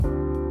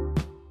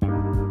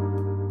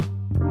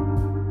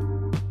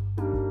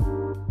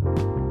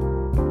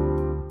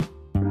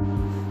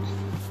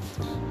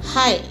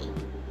Hi,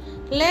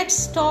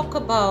 let's talk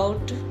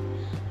about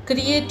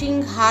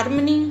creating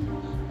harmony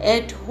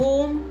at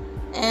home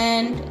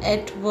and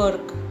at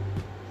work.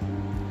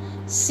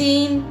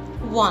 Scene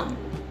 1.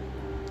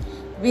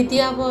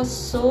 Vidya was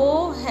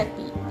so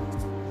happy.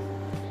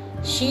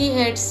 She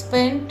had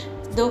spent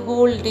the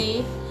whole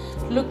day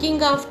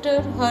looking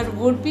after her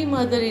would-be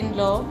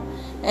mother-in-law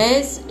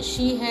as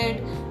she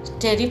had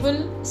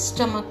terrible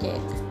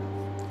stomachache.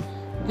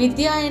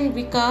 Vidya and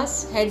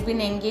Vikas had been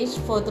engaged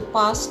for the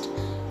past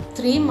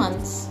 3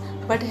 months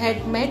but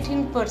had met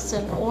in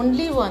person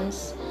only once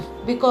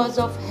because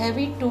of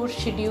heavy tour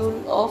schedule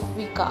of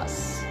Vikas.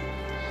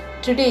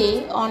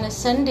 Today, on a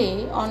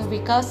Sunday, on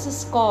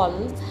Vikas's call,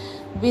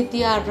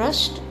 Vidya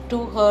rushed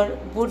to her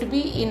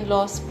would-be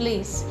in-law's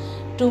place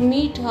to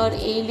meet her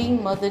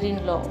ailing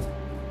mother-in-law.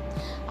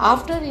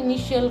 After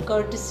initial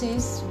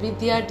courtesies,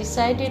 Vidya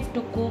decided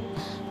to cook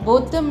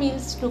both the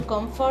meals to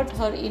comfort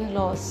her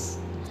in-laws.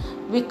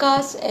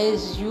 Vikas,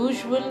 as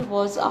usual,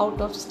 was out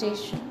of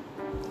station.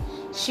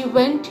 She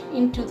went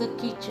into the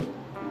kitchen.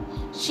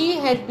 She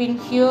had been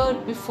here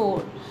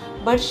before,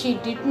 but she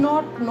did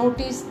not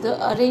notice the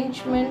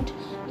arrangement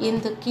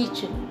in the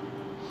kitchen.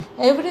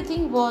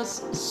 Everything was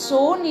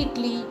so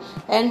neatly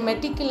and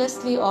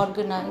meticulously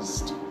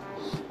organized.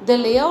 The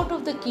layout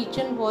of the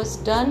kitchen was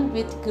done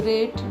with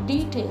great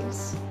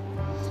details.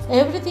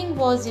 Everything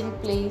was in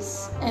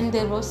place and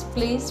there was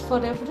place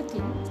for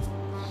everything.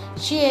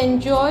 She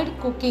enjoyed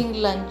cooking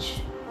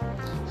lunch.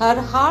 Her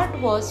heart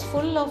was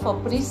full of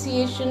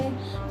appreciation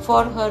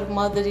for her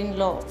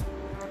mother-in-law.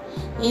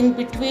 In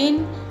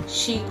between,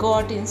 she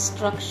got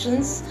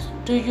instructions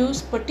to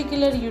use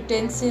particular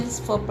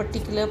utensils for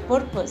particular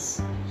purpose.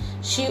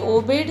 She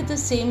obeyed the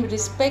same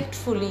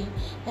respectfully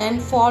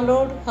and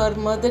followed her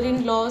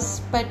mother-in-law's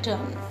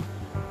pattern.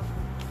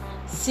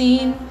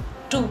 Scene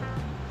 2.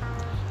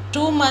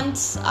 2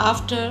 months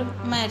after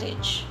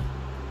marriage.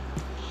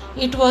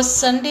 It was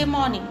Sunday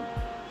morning.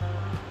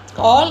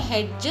 All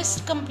had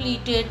just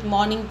completed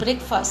morning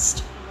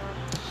breakfast.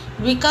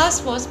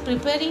 Vikas was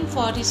preparing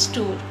for his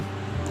tour.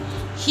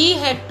 He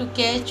had to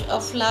catch a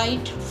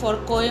flight for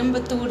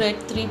Coimbatore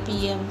at 3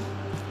 p.m.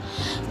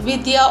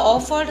 Vidya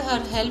offered her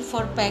help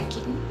for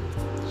packing.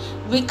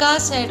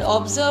 Vikas had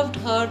observed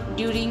her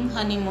during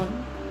honeymoon.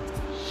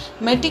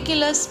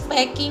 Meticulous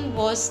packing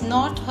was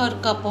not her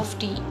cup of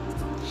tea.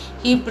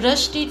 He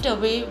brushed it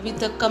away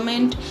with a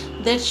comment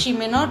that she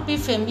may not be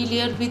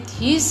familiar with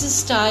his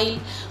style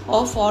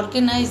of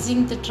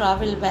organizing the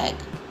travel bag.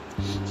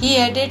 He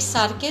added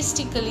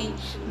sarcastically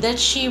that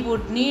she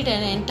would need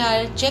an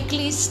entire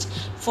checklist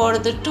for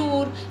the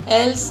tour,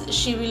 else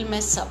she will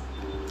mess up.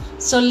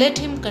 So let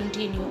him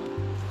continue.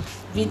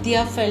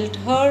 Vidya felt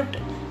hurt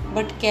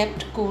but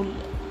kept cool.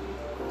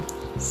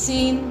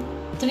 Scene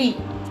 3.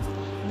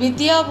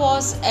 Vidya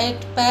was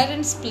at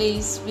parents'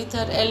 place with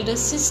her elder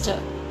sister.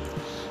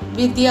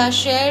 Vidya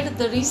shared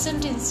the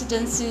recent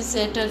incidences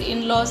at her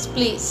in-laws'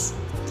 place.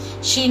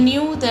 She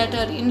knew that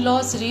her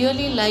in-laws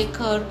really like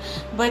her,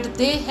 but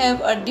they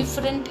have a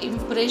different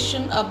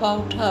impression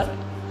about her.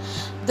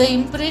 The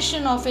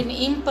impression of an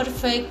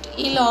imperfect,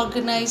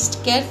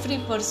 ill-organized,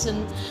 carefree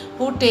person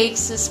who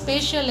takes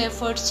special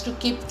efforts to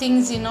keep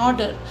things in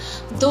order,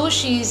 though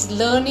she is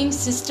learning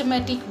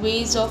systematic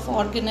ways of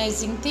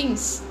organizing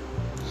things.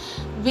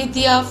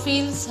 Vidya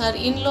feels her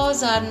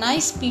in-laws are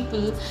nice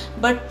people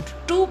but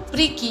too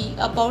pricky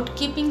about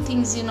keeping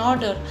things in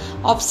order,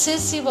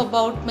 obsessive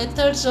about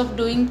methods of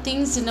doing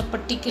things in a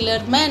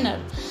particular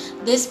manner.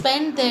 They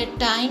spend their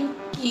time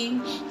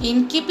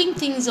in keeping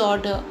things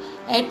order.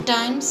 At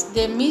times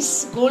they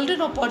miss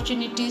golden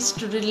opportunities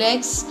to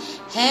relax,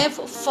 have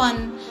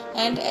fun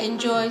and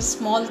enjoy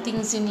small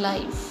things in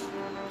life.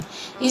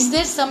 Is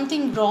there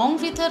something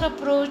wrong with her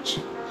approach?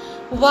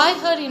 Why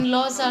her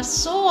in-laws are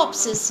so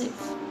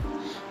obsessive?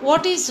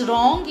 What is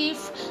wrong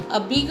if a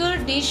bigger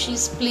dish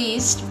is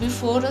placed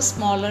before a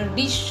smaller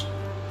dish?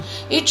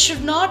 It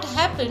should not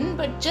happen,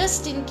 but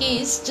just in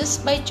case,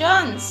 just by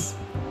chance.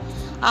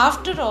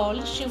 After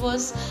all, she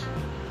was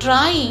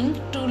trying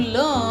to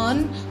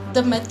learn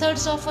the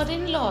methods of her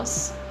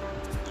in-laws.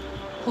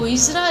 Who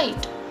is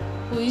right?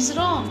 Who is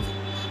wrong?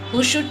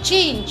 Who should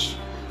change?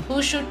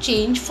 Who should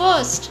change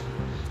first?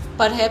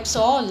 Perhaps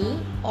all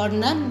or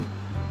none.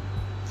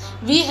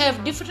 We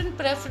have different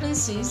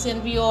preferences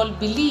and we all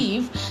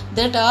believe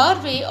that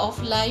our way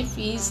of life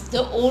is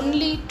the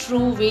only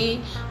true way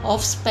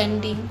of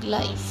spending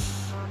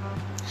life.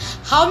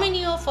 How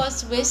many of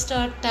us waste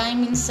our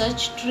time in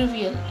such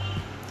trivial?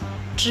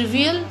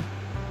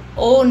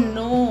 Oh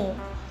no,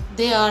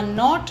 they are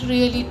not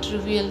really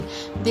trivial.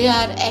 They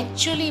are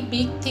actually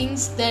big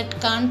things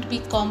that can't be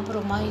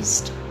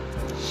compromised.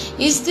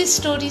 Is this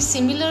story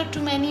similar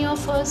to many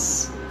of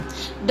us?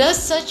 Does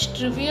such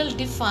trivial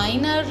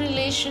define our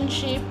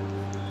relationship?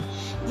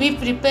 We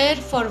prepare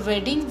for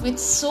wedding with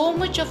so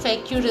much of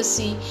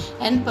accuracy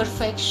and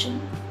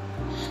perfection.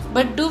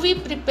 But do we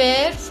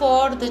prepare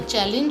for the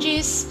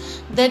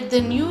challenges that the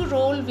new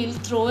role will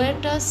throw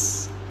at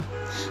us?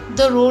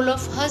 The role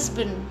of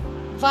husband,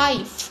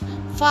 wife,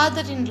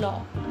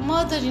 father-in-law,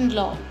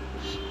 mother-in-law.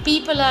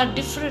 People are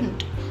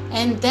different,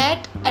 and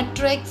that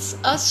attracts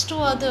us to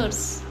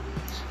others.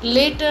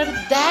 Later,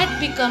 that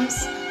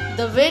becomes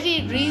the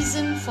very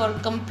reason for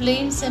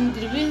complaints and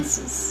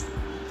grievances.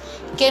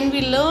 Can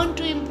we learn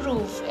to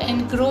improve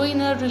and grow in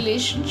our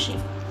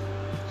relationship?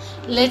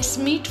 Let's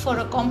meet for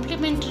a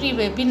complimentary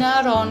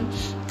webinar on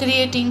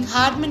creating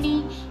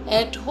harmony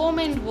at home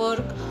and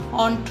work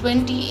on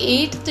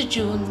 28th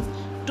June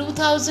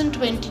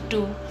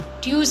 2022,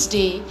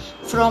 Tuesday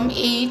from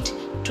 8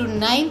 to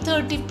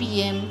 9:30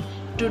 p.m.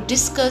 to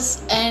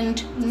discuss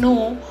and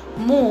know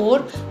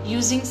more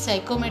using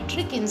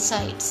psychometric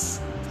insights.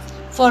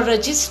 For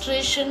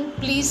registration,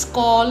 please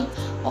call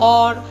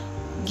or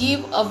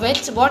give a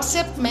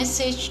WhatsApp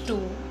message to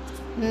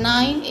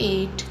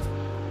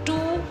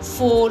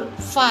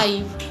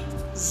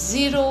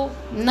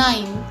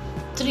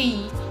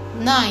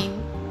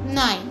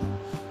 9824509399.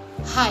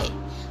 Hi,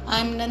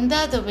 I'm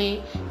Nanda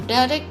Dave,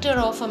 Director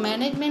of a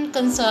management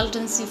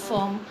consultancy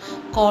firm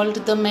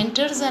called The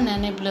Mentors and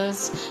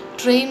Enablers,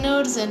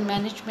 Trainers and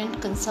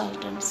Management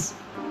Consultants.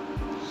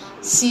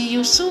 See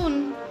you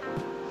soon.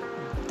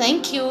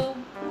 Thank you.